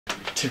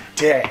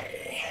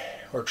today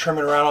we're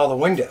trimming around all the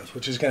windows,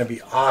 which is going to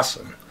be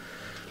awesome.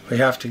 We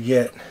have to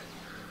get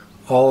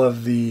all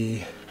of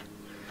the,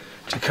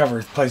 to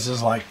cover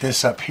places like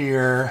this up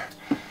here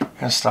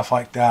and stuff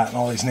like that, and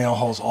all these nail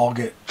holes all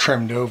get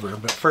trimmed over.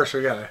 But first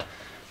we got to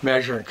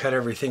measure and cut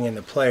everything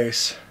into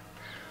place.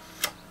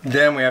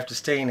 Then we have to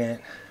stain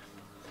it.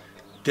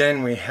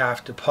 Then we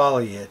have to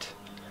poly it.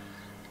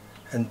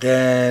 And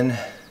then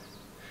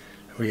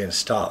we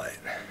install it.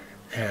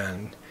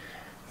 And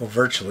we'll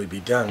virtually be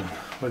done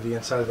with the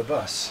inside of the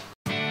bus.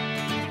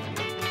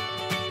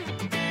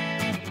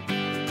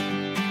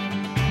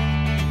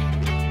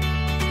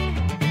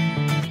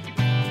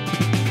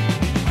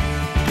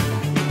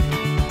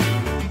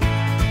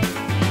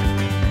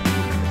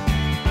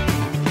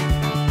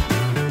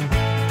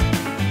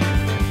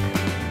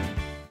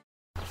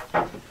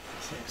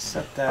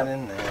 Set that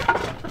in there.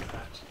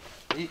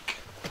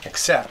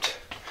 Except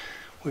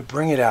we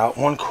bring it out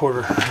 1/4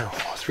 or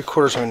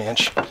 3/4 of an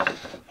inch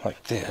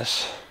like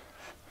this.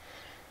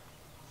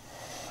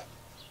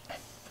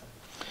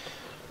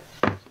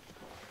 And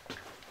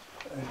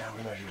now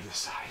we measure this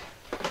side.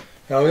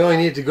 Now we only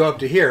need to go up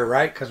to here,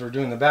 right? Because we're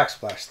doing the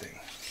backsplash thing.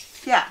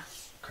 Yeah.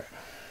 Okay.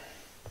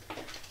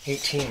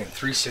 18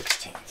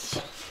 3/16.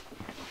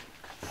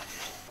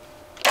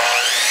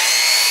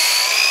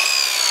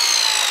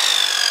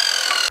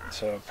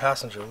 So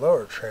passenger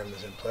lower trim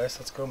is in place.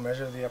 Let's go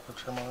measure the upper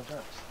trim on the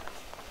drums.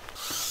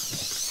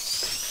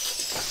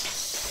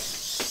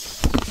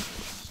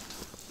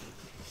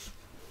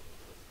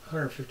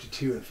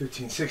 $152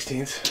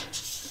 15/16.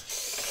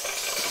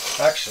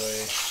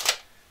 Actually,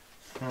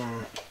 I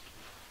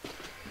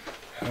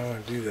don't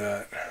want to do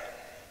that.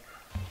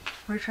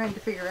 We're trying to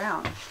figure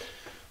out.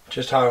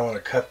 Just how I want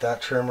to cut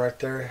that trim right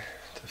there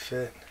to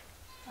fit.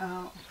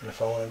 Oh. And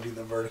if I want to do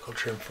the vertical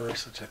trim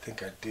first, which I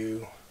think I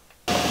do.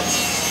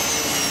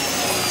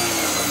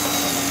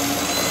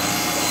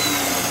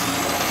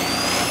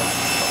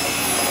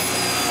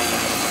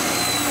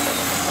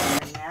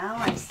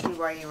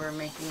 Why you were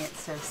making it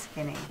so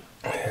skinny.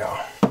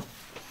 Yeah.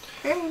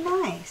 Very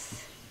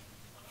nice.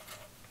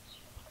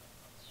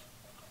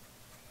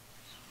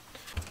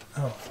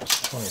 Oh,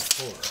 it's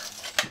 24.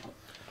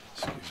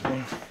 Excuse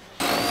me.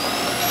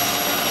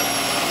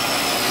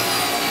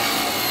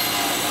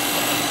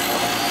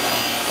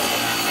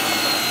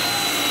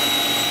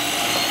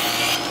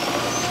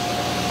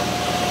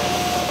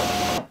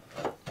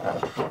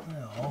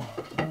 Well,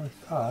 I really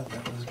thought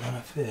that was going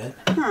to fit.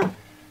 Huh.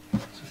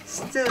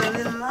 Still a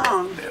little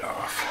long. Bit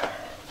off.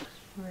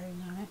 Very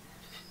nice.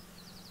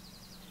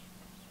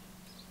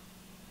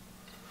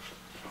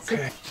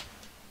 Okay.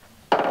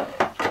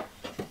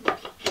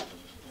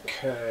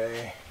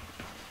 Okay.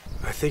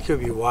 I think it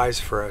would be wise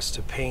for us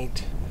to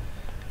paint,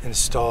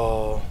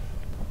 install,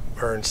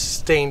 or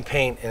stain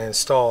paint and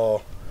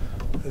install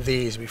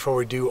these before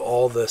we do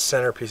all the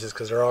centerpieces,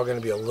 because they're all going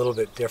to be a little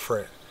bit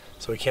different.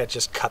 So we can't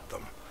just cut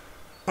them.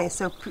 Okay,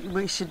 so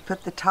we should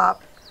put the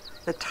top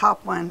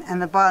one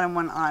and the bottom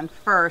one on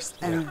first,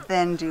 and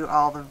then do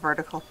all the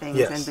vertical things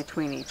in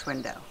between each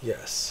window.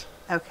 Yes.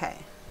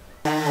 Okay.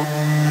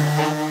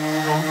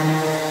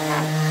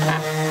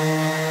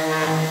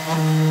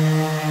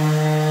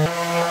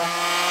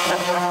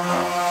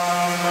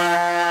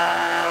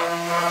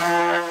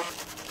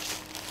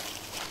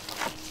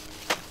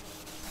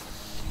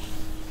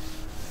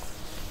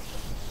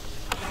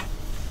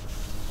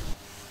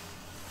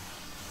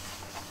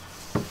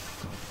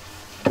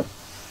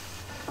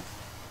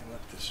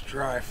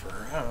 Dry for,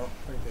 I don't know,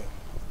 what do you think?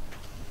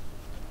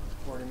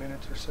 40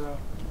 minutes or so.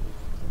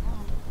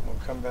 We'll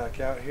come back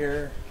out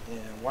here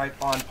and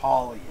wipe on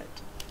poly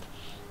it.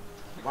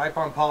 Wipe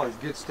on poly is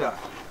good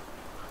stuff.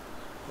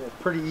 It's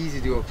pretty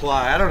easy to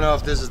apply. I don't know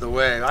if this is the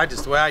way.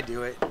 The way I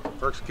do it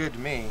works good to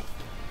me.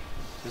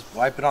 Just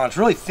wipe it on. It's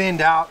really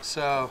thinned out,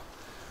 so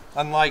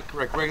unlike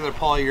regular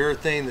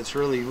polyurethane that's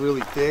really,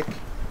 really thick,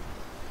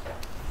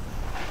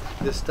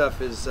 this stuff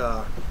is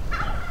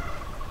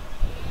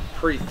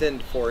pretty thin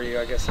for you.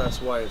 I guess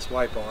that's why it's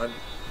wipe on,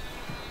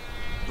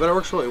 but it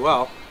works really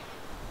well.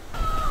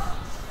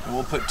 And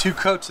we'll put 2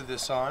 coats of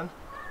this on,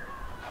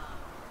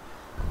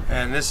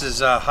 and this is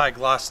high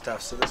gloss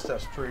stuff, so this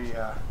stuff's pretty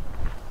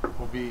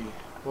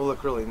will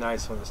look really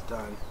nice when it's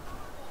done.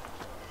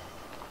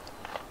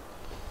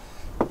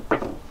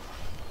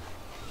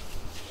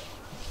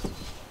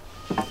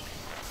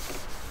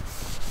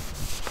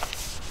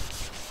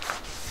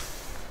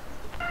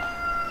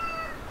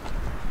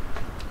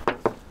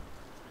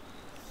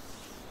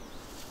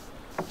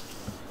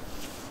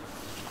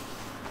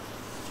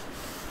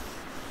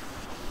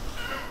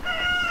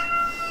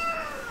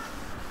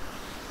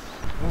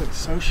 Oh, it's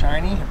so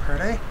shiny and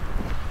pretty.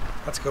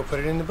 Let's go put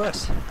it in the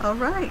bus. All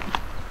right.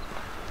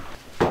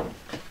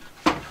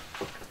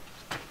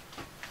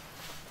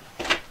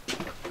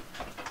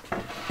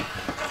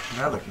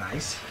 That look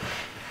nice.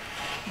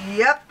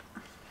 Yep.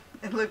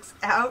 It looks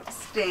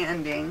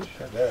outstanding.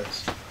 Sure does.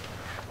 So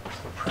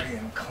pretty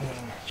and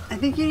clean. I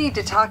think you need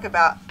to talk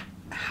about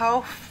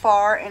how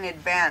far in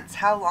advance,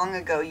 how long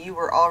ago you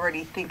were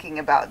already thinking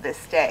about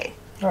this day.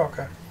 Oh,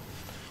 okay.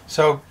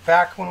 So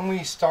back when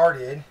we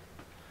started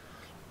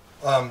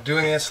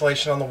doing the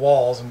installation on the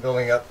walls and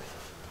building up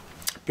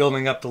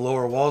the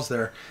lower walls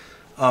there,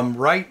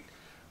 right,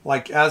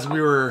 like as we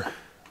were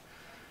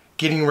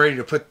getting ready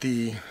to put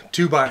the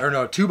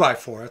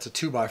 2x4, that's a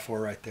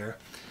 2x4 right there.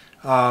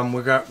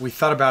 We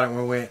thought about it and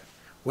we went,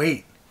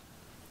 wait,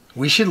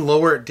 we should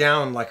lower it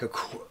down like a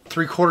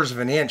 3/4 of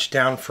an inch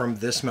down from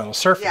this metal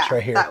surface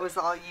right here. That was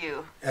all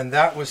you. And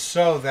that was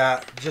so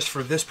that just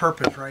for this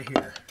purpose right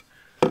here,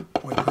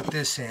 we put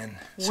this in.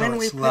 When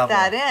we put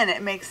that in,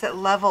 it makes it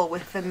level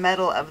with the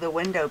metal of the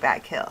window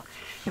back hill.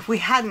 If we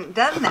hadn't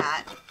done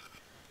that,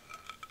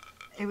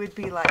 it would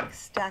be like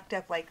stacked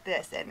up like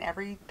this, and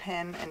every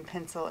pen and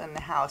pencil in the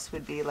house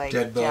would be like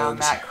down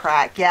that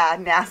crack. Yeah,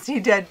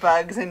 nasty dead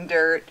bugs and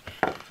dirt.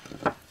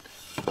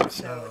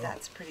 So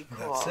that's pretty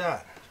cool. That's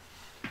that.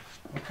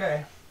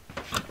 Okay.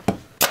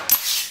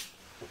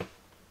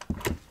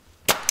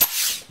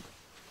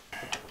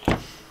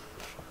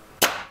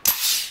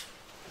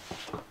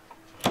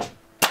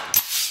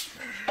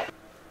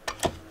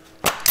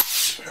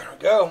 There we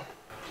go.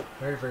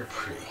 Very, very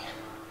pretty.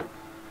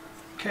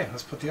 Okay,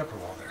 let's put the upper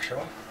wall there, shall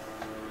we?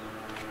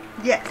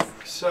 Yes.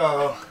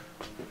 So,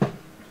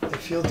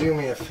 if you'll do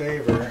me a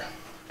favor.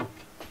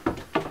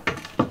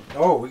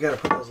 Oh, we gotta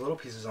put those little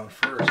pieces on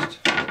first.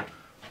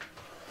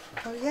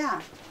 Oh,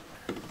 yeah.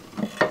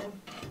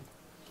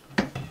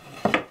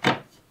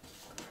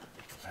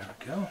 There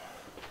we go.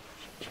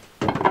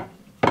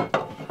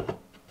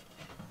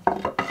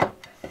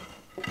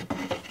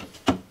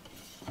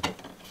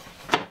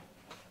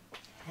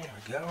 There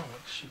we go.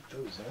 Let's shoot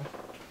those in.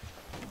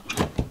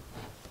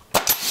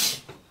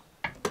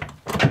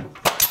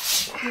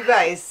 You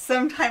guys,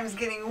 sometimes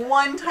getting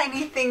one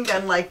tiny thing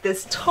done like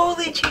this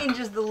totally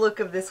changes the look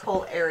of this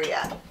whole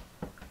area.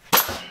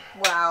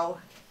 Wow.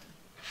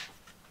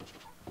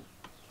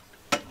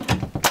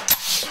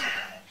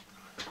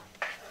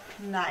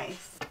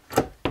 Nice.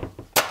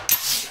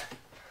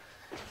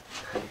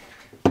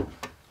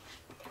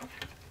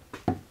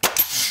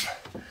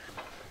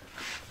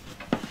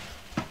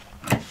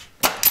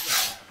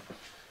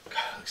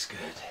 God, looks good.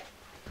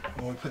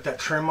 When we put that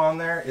trim on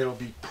there, it'll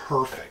be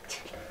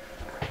perfect.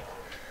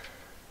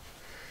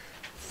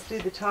 Let's do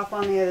the top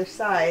on the other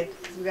side.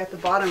 We got the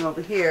bottom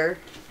over here.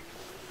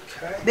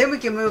 Okay. Then we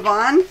can move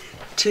on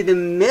to the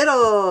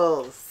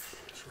middles.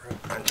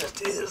 That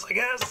just is, I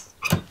guess.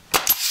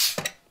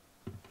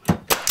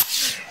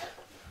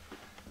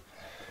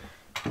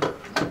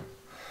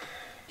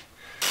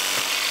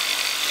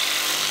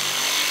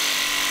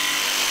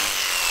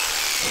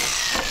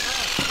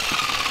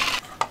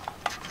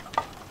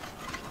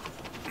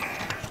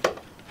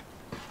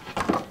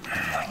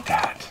 Like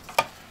that.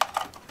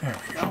 There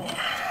we go.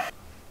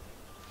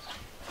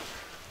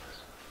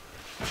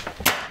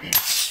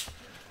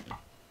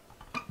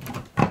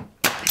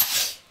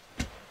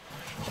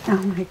 Oh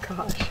my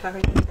gosh, how are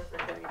you ever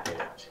going to get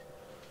it?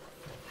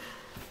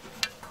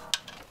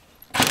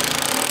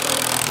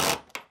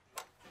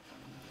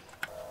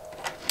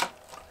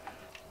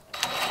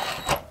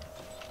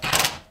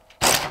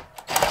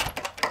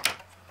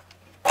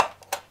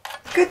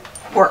 Good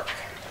work.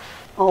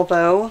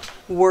 Although,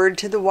 word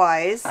to the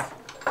wise,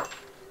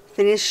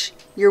 finish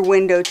your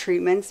window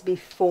treatments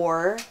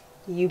before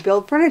you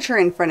build furniture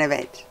in front of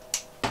it.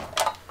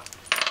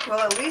 Well,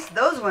 at least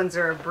those ones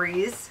are a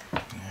breeze.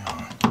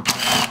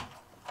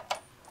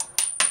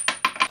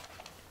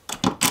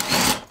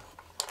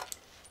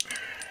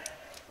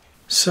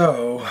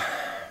 So,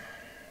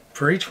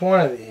 for each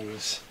one of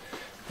these,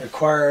 it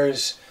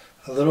requires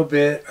a little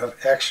bit of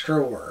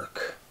extra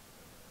work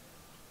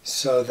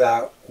so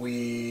that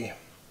we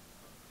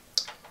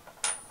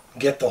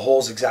get the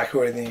holes exactly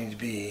where they need to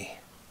be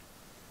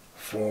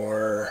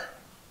for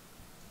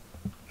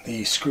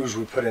the screws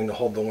we put in to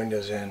hold the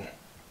windows in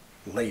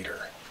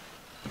later.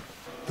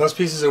 Those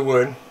pieces of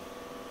wood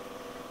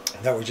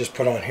that we just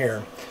put on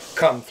here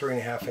come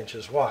 3.5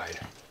 inches wide.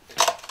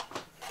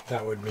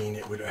 That would mean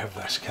it would have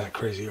this kind of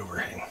crazy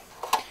overhang.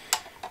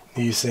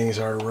 These things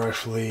are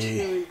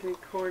roughly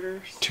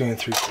 2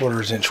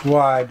 3/4 inch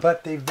wide,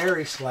 but they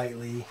vary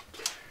slightly,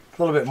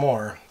 a little bit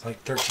more,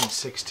 like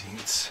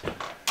 13/16.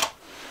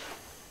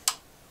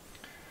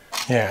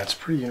 Yeah, it's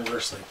pretty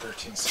universally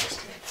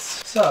 13/16.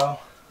 So,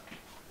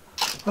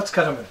 let's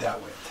cut them at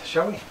that width,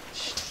 shall we?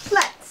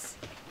 Let's.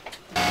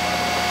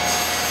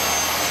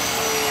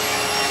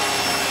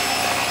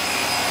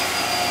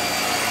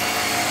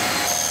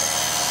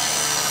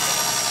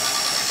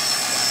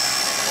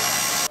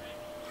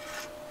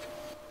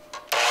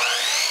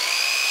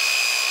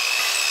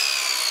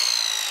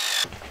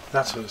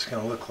 That's what it's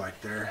going to look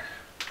like there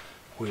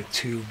with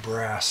two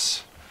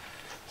brass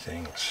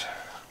things.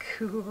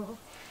 Cool.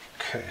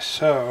 Okay,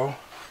 so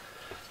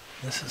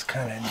this is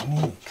kind of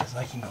neat because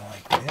I can go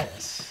like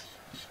this.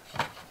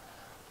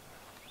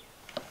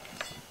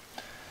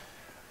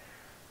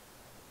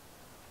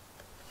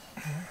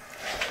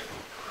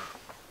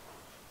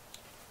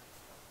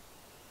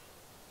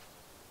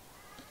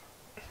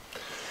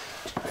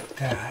 Like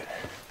that.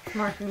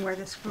 Marking where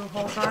the screw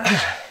holes are.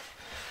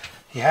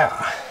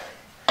 Yeah.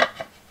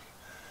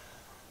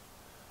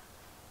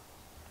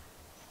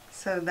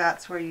 So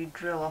that's where you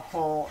drill a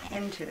hole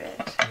into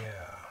it.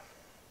 Yeah.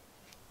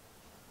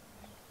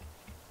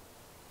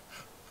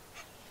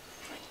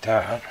 Like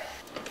that.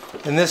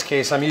 In this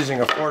case, I'm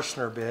using a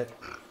Forstner bit,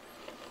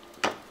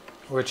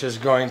 which is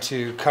going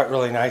to cut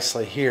really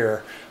nicely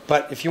here.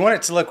 But if you want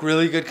it to look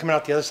really good coming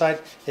out the other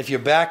side, if you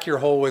back your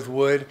hole with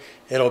wood,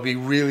 it'll be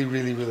really,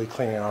 really, really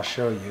clean. And I'll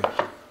show you.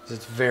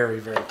 It's very,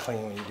 very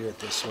clean when you do it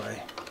this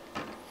way.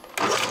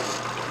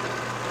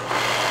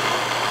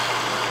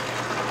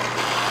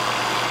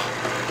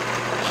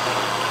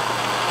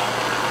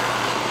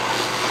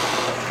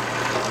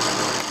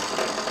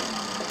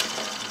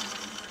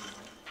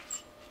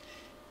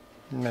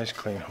 Nice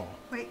clean hole.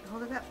 Wait,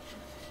 hold it up.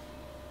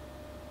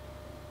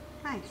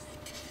 Nice.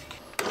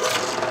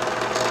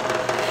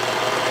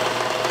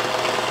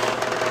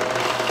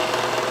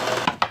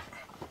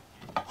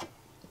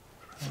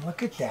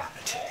 Look at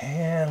that,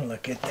 and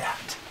look at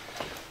that.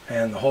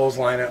 And the holes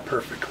line up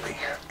perfectly.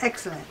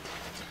 Excellent.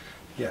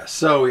 Yeah,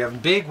 so we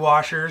have big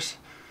washers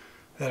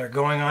that are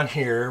going on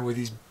here with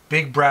these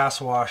big brass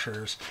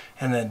washers,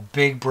 and then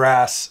big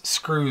brass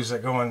screws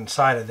that go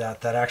inside of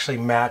that that actually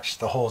match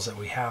the holes that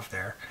we have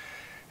there.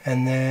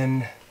 And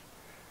then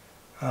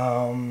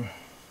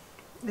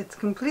it's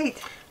complete.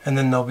 And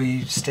then they'll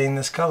be stained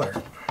this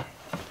color.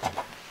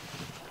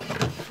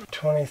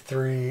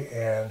 23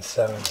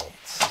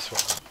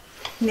 7/8.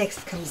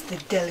 Next comes the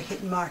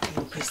delicate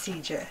marking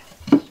procedure.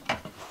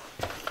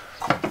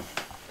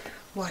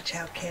 Watch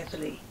how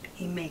carefully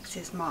he makes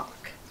his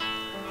mark.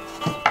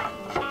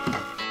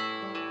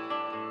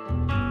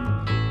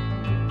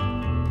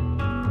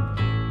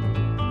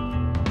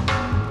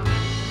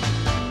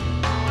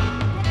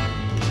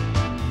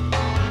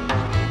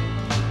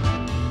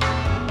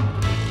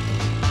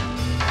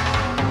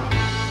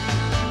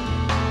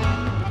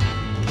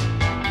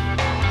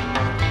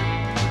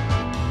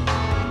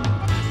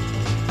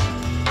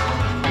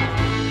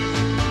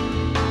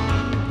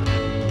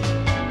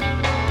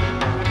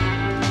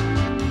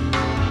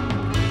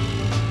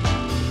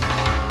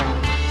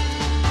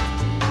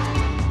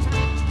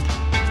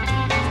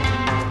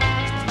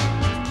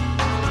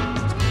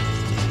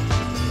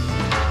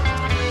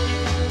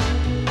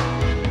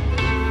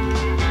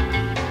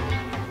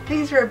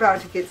 Things are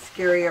about to get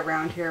scary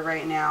around here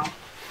right now.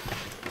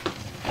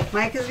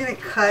 Mike is going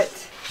to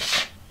cut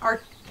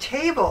our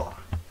table.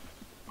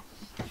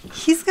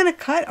 He's going to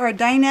cut our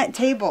dinette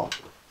table.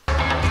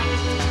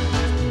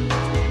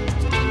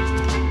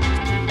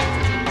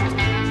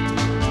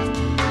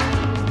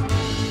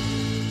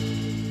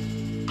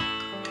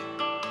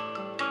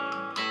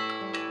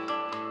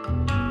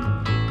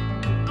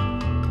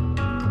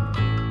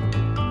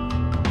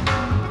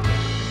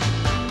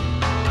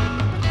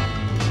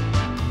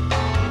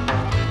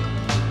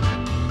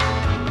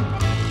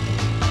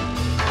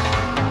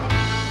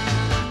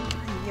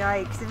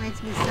 Yikes, it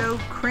makes me so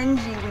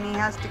cringy when he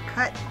has to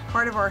cut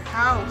part of our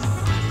house.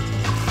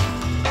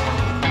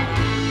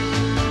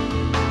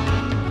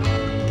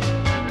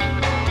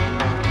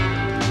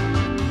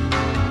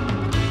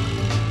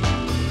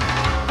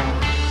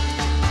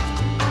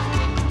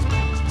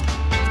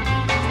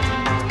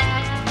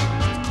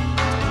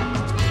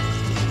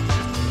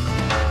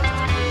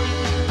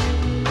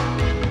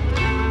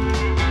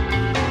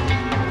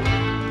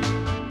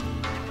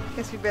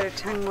 Guess we better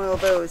tongue oil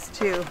those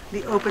too,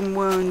 the open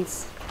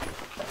wounds.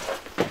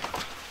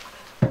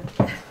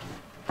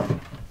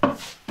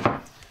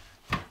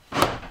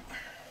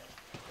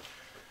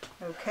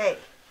 Okay,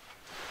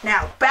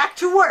 now back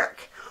to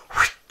work.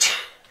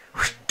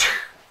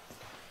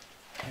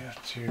 You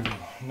have to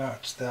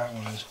notch that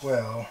one as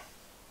well.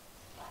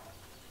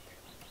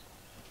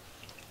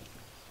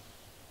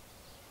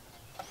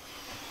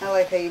 I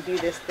like how you do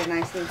this the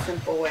nice and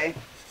simple way.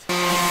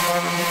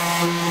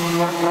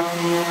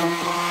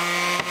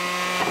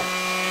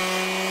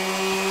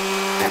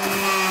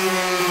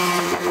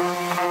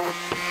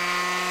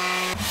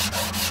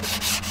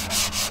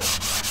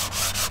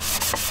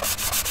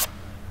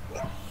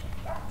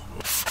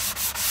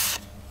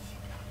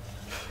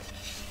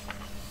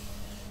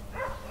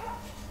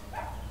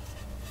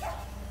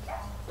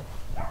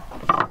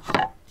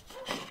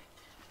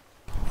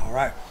 All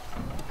right.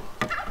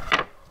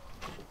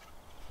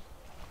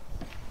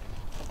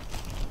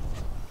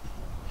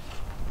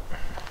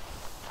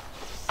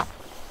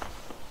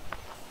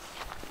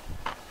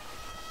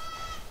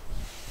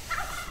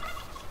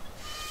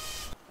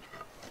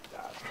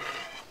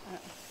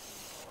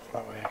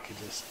 That way I could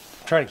just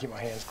try to keep my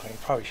hands clean.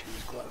 Probably should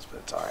use gloves, but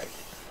it's all right.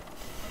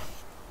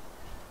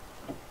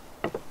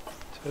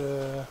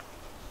 Ta-da.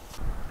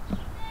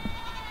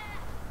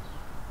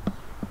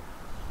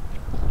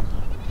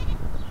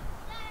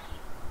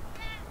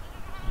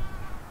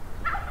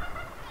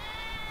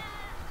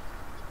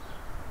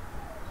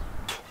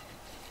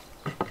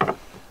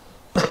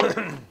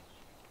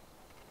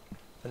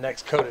 The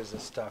next coat of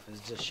this stuff is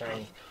just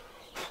shiny.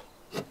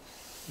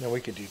 Now we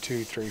could do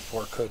 2, 3,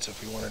 4 coats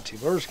if we wanted to,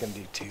 but we're just going to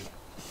do 2.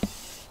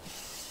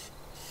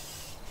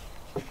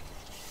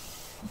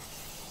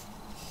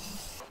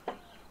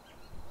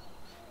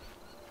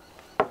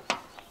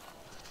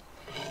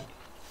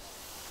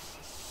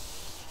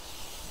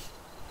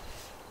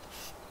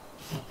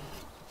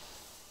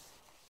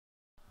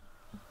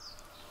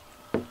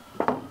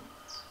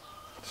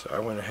 So I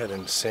went ahead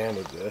and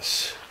sanded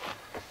this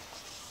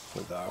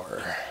with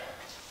our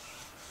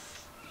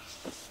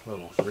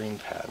little green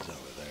pads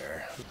over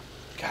there.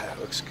 God, that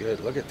looks good.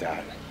 Look at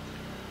that.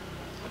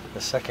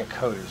 The second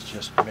coat is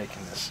just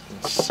making this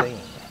insane.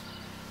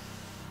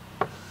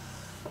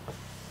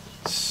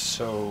 It's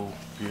so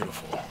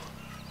beautiful.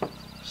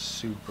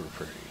 Super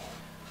pretty.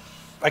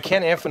 I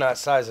can't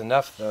emphasize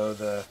enough though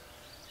the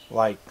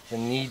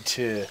need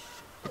to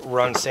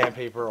run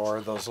sandpaper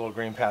or those little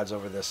green pads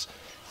over this.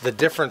 The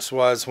difference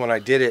was when I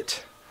did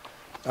it,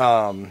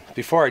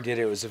 before I did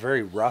it, it was a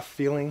very rough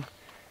feeling.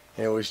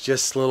 And it was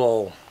just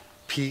little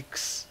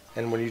peaks,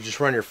 and when you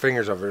just run your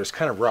fingers over it, it's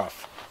kind of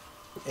rough.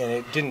 And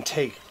it didn't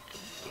take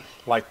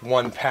like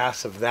one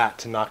pass of that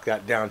to knock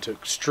that down to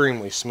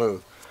extremely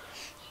smooth.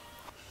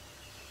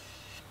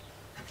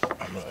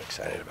 I'm really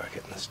excited about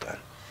getting this done.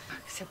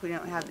 Except we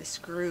don't have the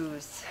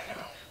screws. I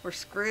know. We're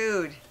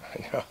screwed.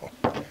 I know.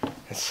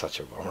 It's such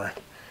a bummer.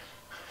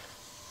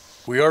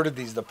 We ordered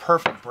the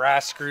perfect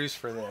brass screws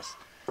for this,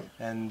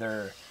 and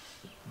they're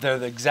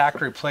the exact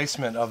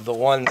replacement of the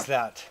ones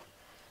that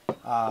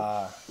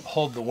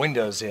hold the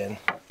windows in,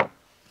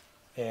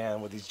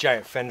 and with these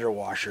giant fender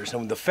washers.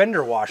 And the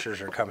fender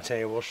washers are coming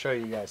today. We'll show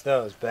you guys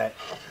those, but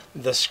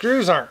the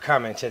screws aren't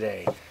coming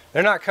today.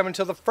 They're not coming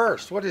till the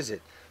 1st. What is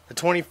it? The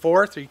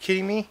 24th? Are you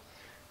kidding me?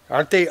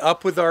 Aren't they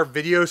up with our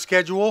video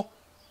schedule?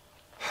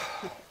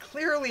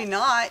 Clearly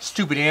not.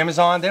 Stupid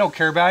Amazon. They don't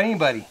care about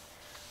anybody.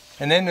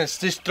 And then let's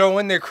just throw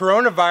in the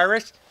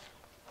coronavirus.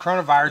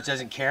 Coronavirus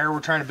doesn't care. We're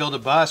trying to build a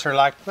bus. Or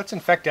like, let's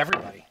infect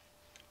everybody.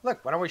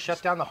 Look, why don't we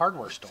shut down the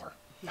hardware store?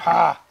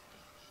 Ha!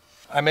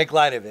 I make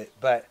light of it,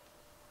 but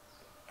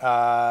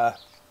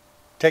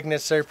take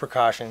necessary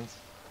precautions.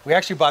 We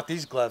actually bought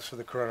these gloves for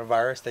the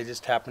coronavirus. They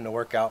just happen to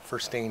work out for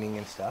staining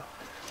and stuff.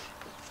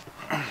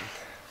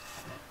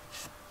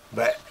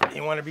 But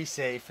you want to be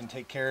safe and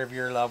take care of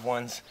your loved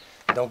ones.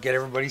 Don't get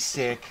everybody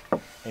sick.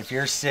 If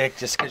you're sick,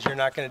 just because you're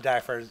not going to die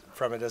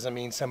from it doesn't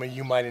mean somebody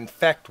you might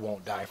infect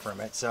won't die from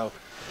it. So,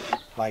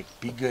 like,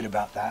 be good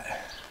about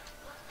that.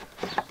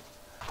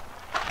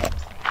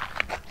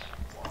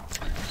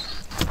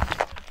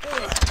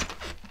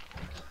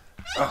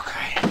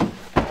 Okay.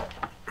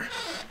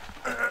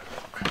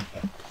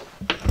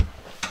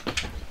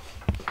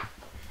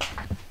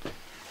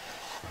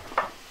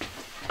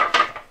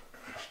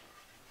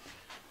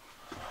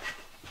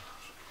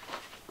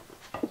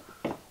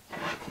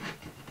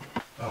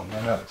 Oh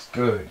man, that looks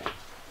good.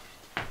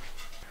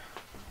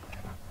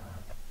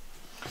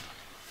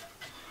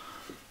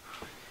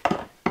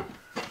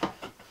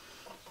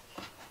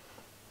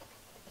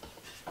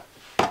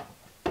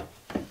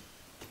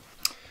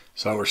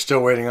 So we're still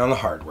waiting on the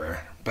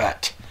hardware,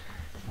 but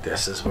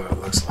this is what it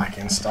looks like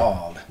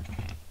installed.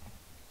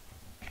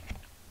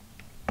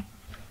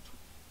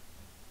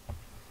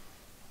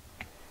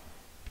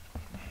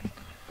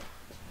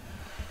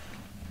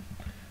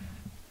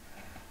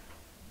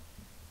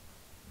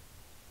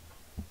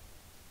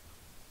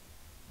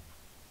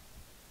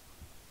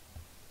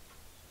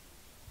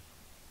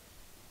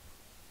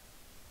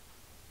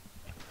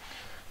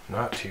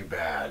 Not too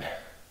bad.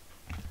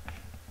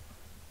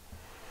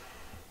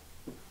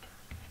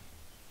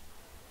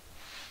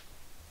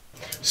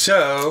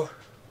 So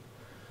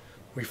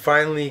we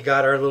finally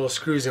got our little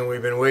screws in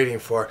we've been waiting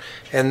for,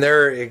 and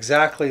they're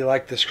exactly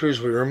like the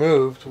screws we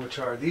removed, which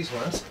are these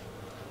ones,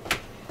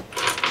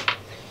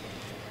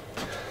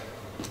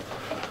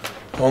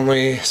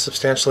 only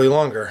substantially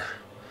longer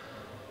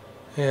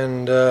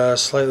and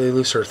slightly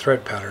looser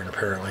thread pattern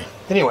apparently.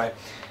 Anyway,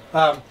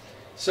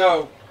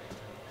 so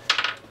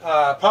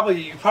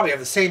you probably have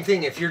the same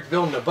thing. If you're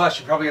building a bus,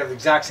 you probably have the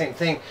exact same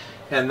thing,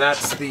 and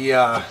that's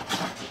the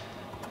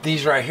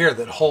these right here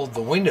that hold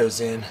the windows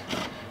in.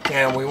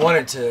 And we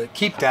wanted to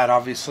keep that,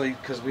 obviously,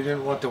 because we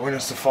didn't want the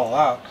windows to fall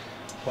out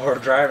while we're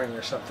driving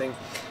or something.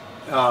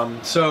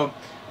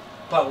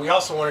 But we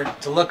also wanted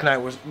it to look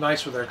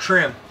nice with our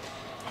trim,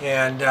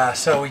 and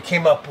so we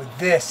came up with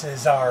this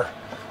as our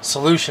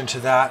solution to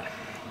that.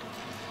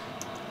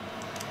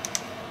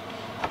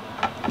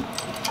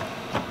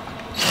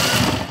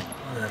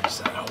 Where's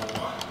that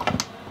hole?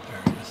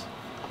 There it is.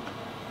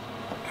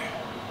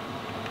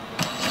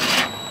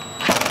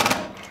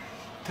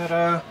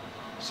 Ta-da!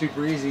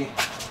 Super easy.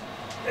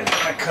 And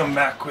then I come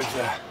back with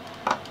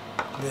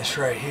this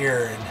right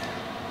here and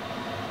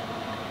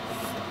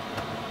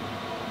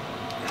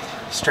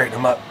straighten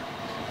them up.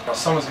 Now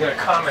someone's gonna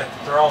comment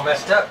that they're all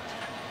messed up.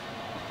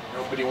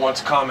 Nobody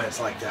wants comments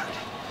like that.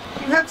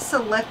 You have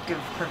selective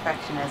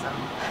perfectionism.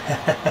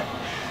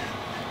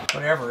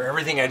 Whatever,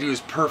 everything I do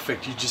is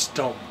perfect, you just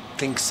don't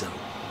think so.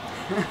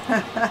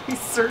 I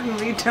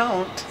certainly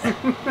don't.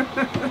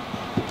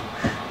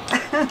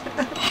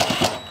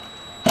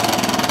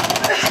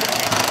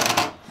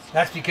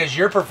 That's because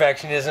your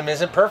perfectionism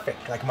isn't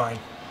perfect like mine.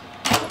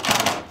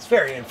 It's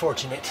very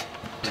unfortunate.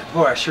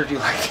 Boy, I sure do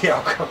like the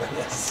outcome of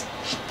this.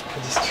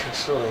 It just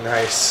looks really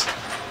nice.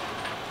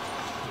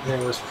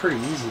 And it was pretty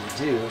easy to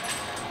do.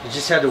 You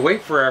just had to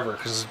wait forever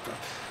because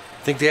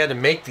I think they had to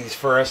make these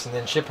for us and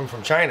then ship them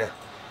from China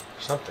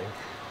or something.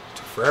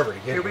 took forever to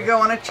get Here we go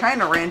on a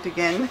China rant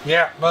again.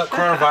 Yeah, but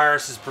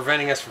coronavirus is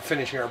preventing us from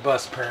finishing our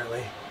bus,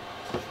 apparently.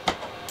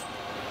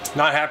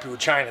 Not happy with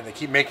China. They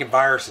keep making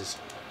viruses.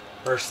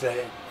 First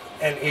the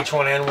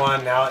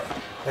H1N1, now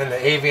then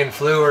the avian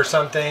flu or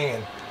something,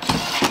 and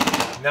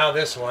now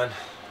this one.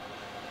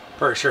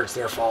 Pretty sure it's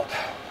their fault.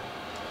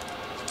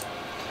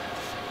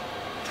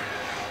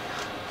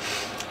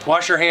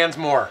 Wash your hands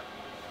more.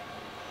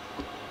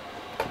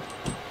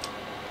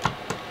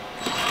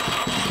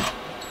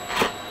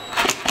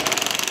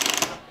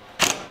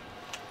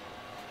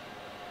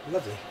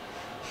 Lovely.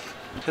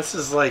 This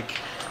is like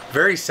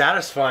very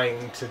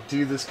satisfying to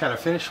do this kind of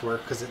finish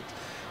work because it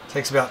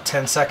takes about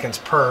 10 seconds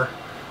per.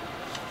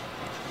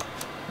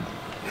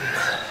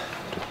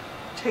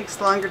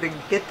 Takes longer to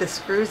get the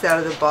screws out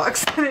of the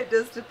box than it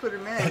does to put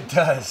them in. It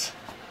does.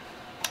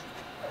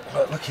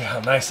 But look at how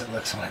nice it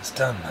looks when it's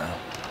done though.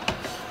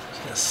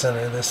 Just gonna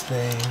center this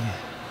thing.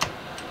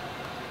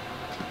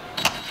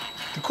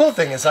 The cool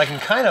thing is I can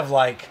kind of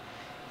like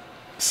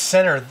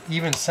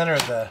even center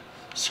the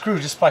screw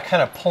just by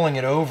kind of pulling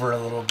it over a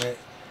little bit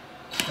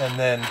and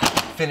then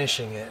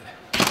finishing it.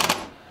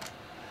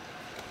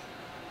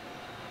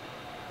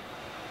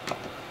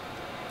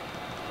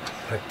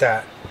 Like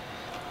that.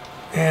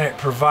 And it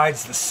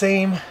provides the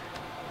same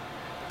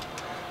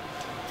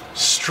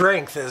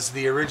strength as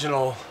the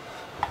original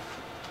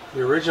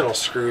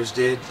screws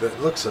did, but it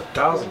looks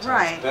 1,000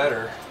 times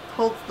better.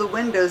 Holds the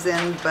windows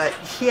in, but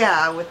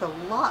yeah, with a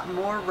lot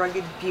more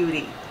rugged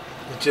beauty.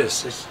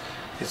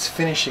 It's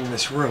finishing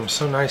this room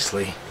so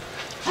nicely.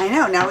 I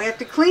know, now we have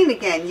to clean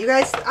again. You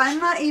guys, I'm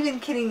not even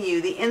kidding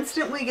you. The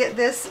instant we get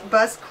this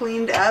bus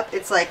cleaned up,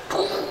 it's like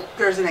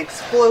there's an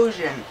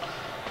explosion.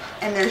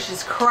 And there's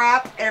just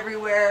crap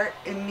everywhere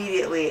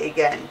immediately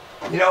again.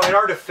 You know, in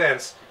our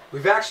defense,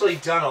 we've actually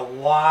done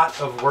a lot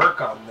of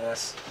work on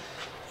this,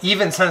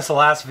 even since the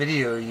last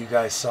video you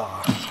guys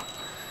saw.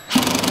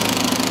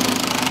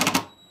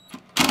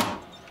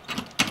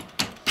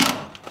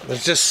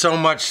 There's just so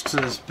much to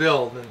this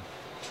build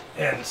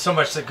and so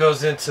much that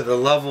goes into the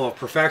level of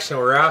perfection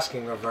we're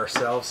asking of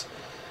ourselves,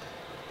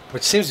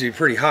 which seems to be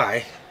pretty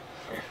high.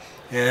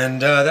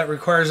 And that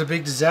requires a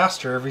big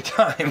disaster every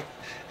time.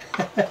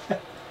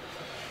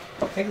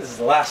 I think this is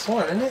the last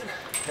one, isn't it?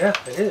 Yeah,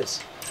 it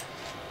is.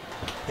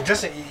 It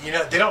doesn't, you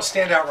know, they don't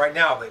stand out right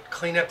now, but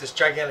clean up this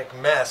gigantic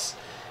mess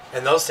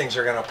and those things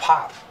are going to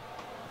pop.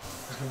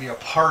 It's going to be a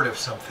part of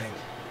something.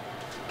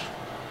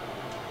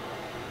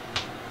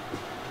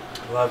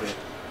 Love it.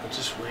 It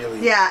just really...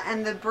 Yeah,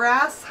 and the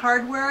brass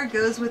hardware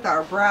goes with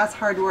our brass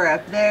hardware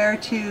up there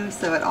too,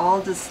 so it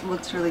all just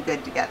looks really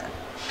good together.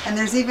 And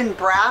there's even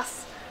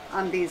brass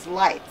on these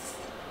lights.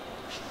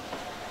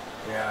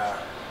 Yeah.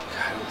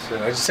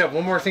 God, I just have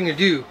one more thing to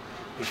do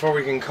before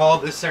we can call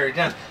this area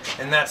done,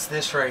 and that's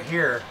this right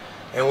here.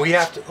 And we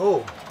have to,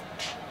 oh,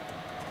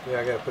 yeah,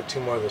 I gotta put 2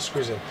 more of those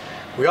screws in.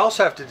 We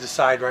also have to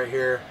decide right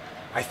here,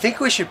 I think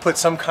we should put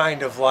some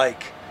kind of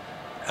like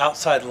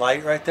outside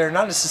light right there,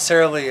 not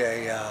necessarily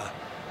a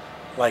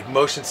like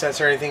motion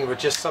sensor or anything, but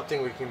just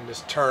something we can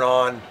just turn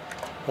on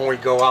when we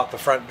go out the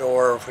front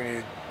door, or if we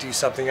need to do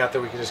something out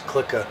there, we can just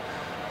click a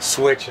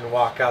switch and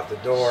walk out the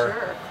door.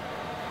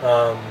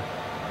 Sure.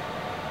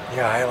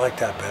 Yeah, I like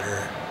that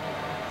better.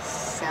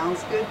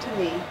 Sounds good to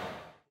me.